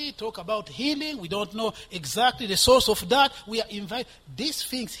everybody talk about healing. We don't know exactly the source of that. We are invited. These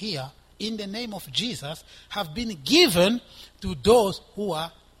things here, in the name of Jesus, have been given to those who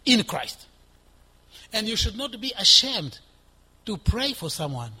are in Christ. And you should not be ashamed to pray for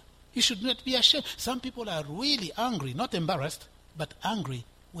someone. You should not be ashamed. Some people are really angry, not embarrassed, but angry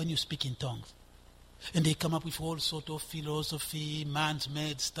when you speak in tongues. And they come up with all sort of philosophy, man's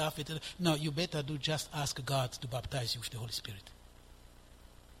made stuff. No, you better do just ask God to baptize you with the Holy Spirit.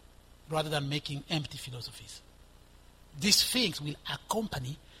 Rather than making empty philosophies. These things will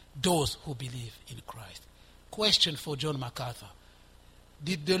accompany those who believe in Christ. Question for John MacArthur.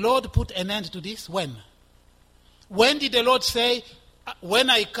 Did the Lord put an end to this? When? When did the Lord say,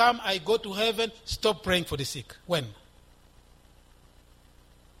 when I come, I go to heaven, stop praying for the sick? When?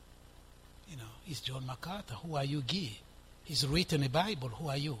 It's John MacArthur. Who are you, Guy? He's written a Bible. Who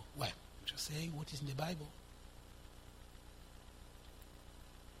are you? Well, I'm just saying what is in the Bible.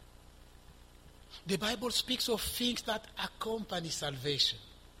 The Bible speaks of things that accompany salvation.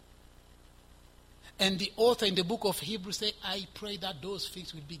 And the author in the book of Hebrews says, I pray that those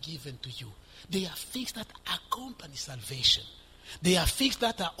things will be given to you. They are things that accompany salvation. They are things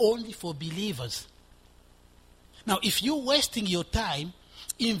that are only for believers. Now, if you're wasting your time,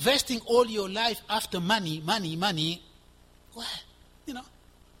 investing all your life after money, well,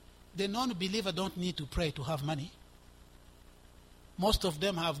 the non-believer don't need to pray to have money. Most of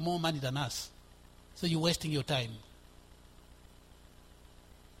them have more money than us. So you're wasting your time.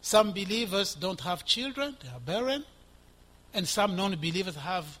 Some believers don't have children, they are barren. And some non-believers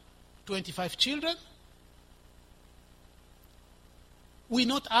have 25 children. We're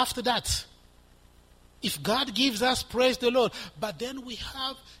not after that. If God gives us, praise the Lord. But then we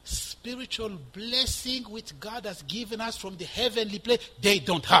have spiritual blessing which God has given us from the heavenly place. They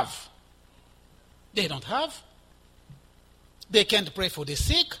don't have. They don't have. They can't pray for the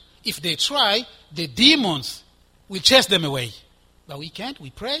sick. If they try, the demons will chase them away. But we can't.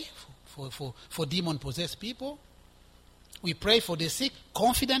 We pray for demon-possessed people. We pray for the sick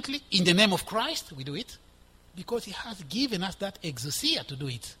confidently in the name of Christ. We do it because He has given us that exousia to do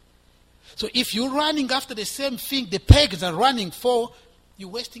it. So if you're running after the same thing the pagans are running for, you're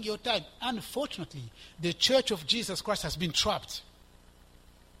wasting your time. Unfortunately, the Church of Jesus Christ has been trapped.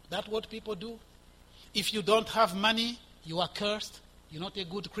 That's what people do. If you don't have money, you are cursed. You're not a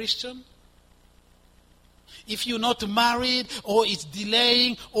good Christian. If you're not married, or it's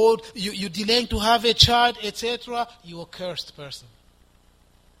delaying, or you're delaying to have a child, etc., you're a cursed person.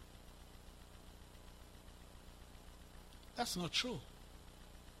 That's not true.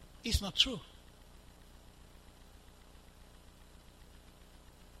 It's not true.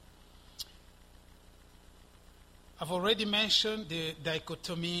 I've already mentioned the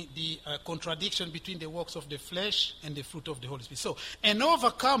dichotomy, the contradiction between the works of the flesh and the fruit of the Holy Spirit. So, an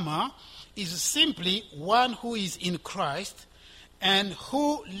overcomer is simply one who is in Christ and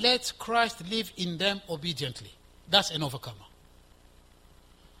who lets Christ live in them obediently. That's an overcomer.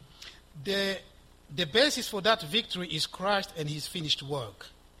 The basis for that victory is Christ and His finished work.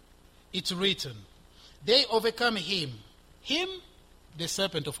 It's written, they overcome Him, the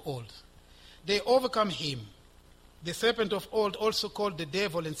serpent of old. They overcome Him, the serpent of old, also called the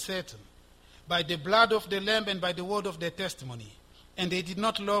devil and Satan, by the blood of the Lamb and by the word of their testimony. And they did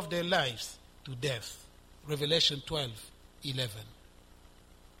not love their lives to death. Revelation 12:11.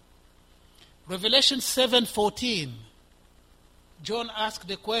 Revelation 7:14. John asked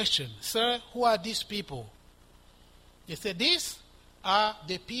the question, Sir, who are these people? They said, these are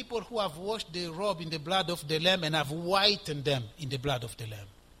the people who have washed their robe in the blood of the Lamb and have whitened them in the blood of the Lamb.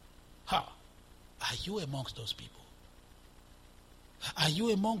 How? Are you amongst those people? Are you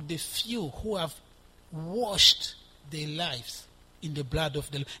among the few who have washed their lives in the blood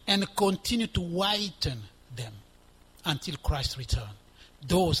of the Lamb and continue to whiten them until Christ returns?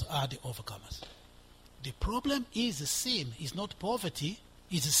 Those are the overcomers. The problem is sin. It's not poverty.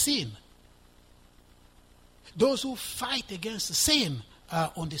 It's sin. Those who fight against sin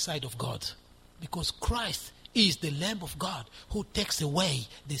are on the side of God, because Christ is the Lamb of God who takes away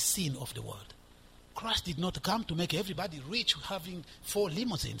the sin of the world. Christ did not come to make everybody rich having 4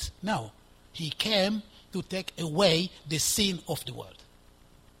 limousines. No, He came to take away the sin of the world.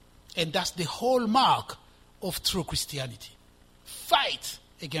 And that's the hallmark of true Christianity. Fight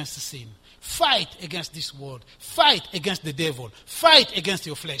against sin. Fight against this world. Fight against the devil. Fight against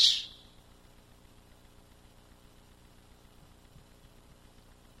your flesh.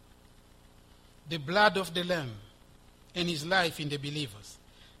 The blood of the Lamb and His life in the believers.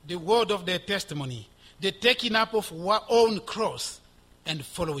 The word of their testimony. The taking up of our own cross and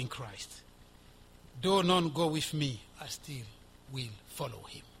following Christ. Though none go with me, I still will follow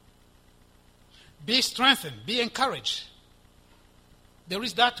Him. Be strengthened. Be encouraged. There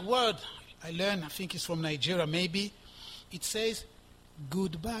is that word I learned, I think it's from Nigeria maybe. It says,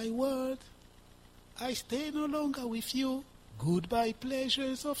 goodbye world, I stay no longer with you. Goodbye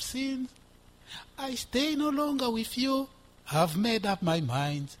pleasures of sin, I stay no longer with you. I've made up my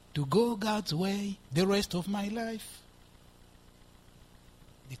mind to go God's way the rest of my life.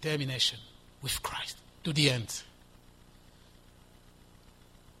 Determination with Christ to the end.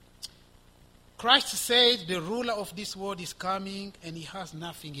 Christ said, the ruler of this world is coming and he has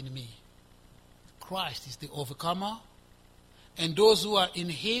nothing in me. Christ is the overcomer, and those who are in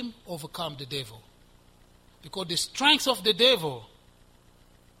him overcome the devil. Because the strength of the devil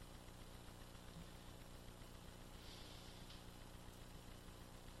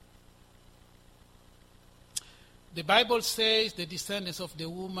the Bible says the descendants of the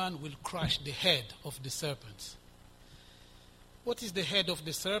woman will crush the head of the serpent. What is the head of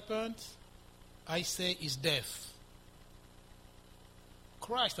the serpent? I say, is death.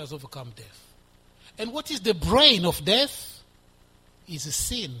 Christ has overcome death. And what is the brain of death? Is a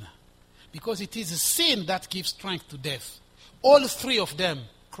sin. Because it is a sin that gives strength to death. All three of them,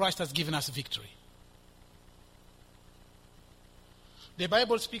 Christ has given us victory. The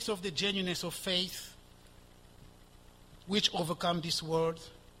Bible speaks of the genuineness of faith, which overcome this world.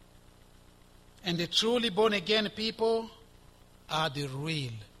 And the truly born again people are the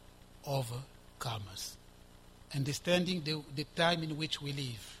real overcomers. Understanding the time in which we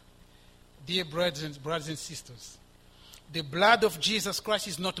live. Dear brothers and sisters, the blood of Jesus Christ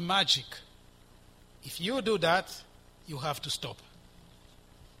is not magic. If you do that, you have to stop.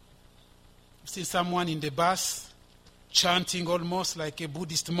 I've seen someone in the bus chanting almost like a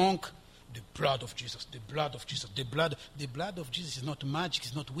Buddhist monk, the blood of Jesus, the blood of Jesus, the blood of Jesus is not magic,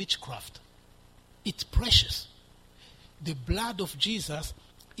 it's not witchcraft. It's precious. The blood of Jesus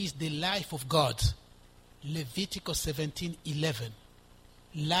is the life of God. Leviticus 17:11.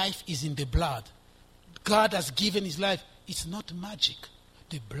 Life is in the blood. God has given his life. It's not magic.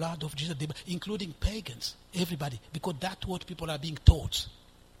 The blood of Jesus, including pagans, everybody, because that's what people are being taught.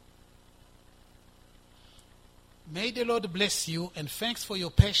 May the Lord bless you, and thanks for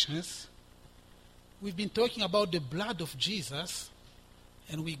your patience. We've been talking about the blood of Jesus,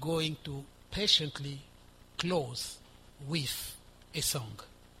 and we're going to patiently close with a song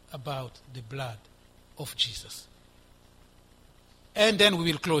about the blood of Jesus. And then we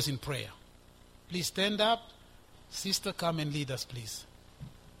will close in prayer. Please stand up. Sister, come and lead us, please.